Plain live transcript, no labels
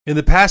In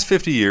the past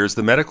 50 years,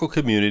 the medical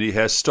community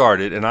has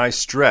started, and I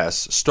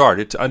stress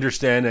started, to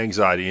understand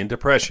anxiety and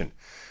depression.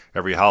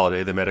 Every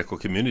holiday, the medical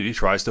community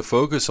tries to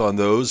focus on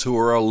those who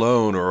are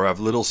alone or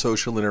have little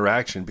social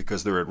interaction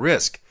because they're at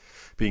risk.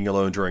 Being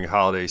alone during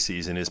holiday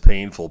season is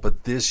painful,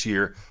 but this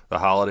year, the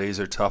holidays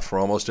are tough for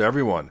almost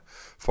everyone.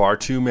 Far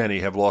too many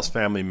have lost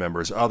family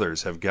members.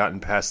 Others have gotten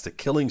past the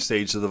killing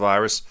stage of the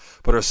virus,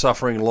 but are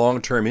suffering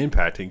long-term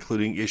impact,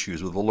 including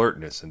issues with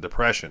alertness and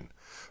depression.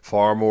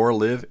 Far more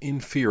live in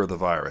fear of the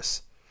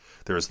virus.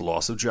 There is the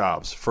loss of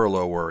jobs,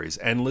 furlough worries,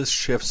 endless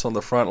shifts on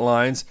the front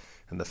lines,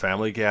 and the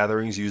family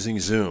gatherings using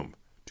Zoom.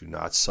 Do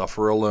not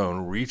suffer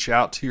alone. Reach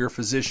out to your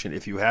physician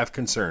if you have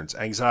concerns,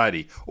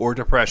 anxiety, or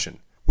depression.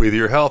 With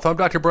your health, I'm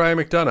Dr. Brian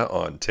McDonough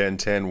on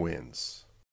 1010 Wins.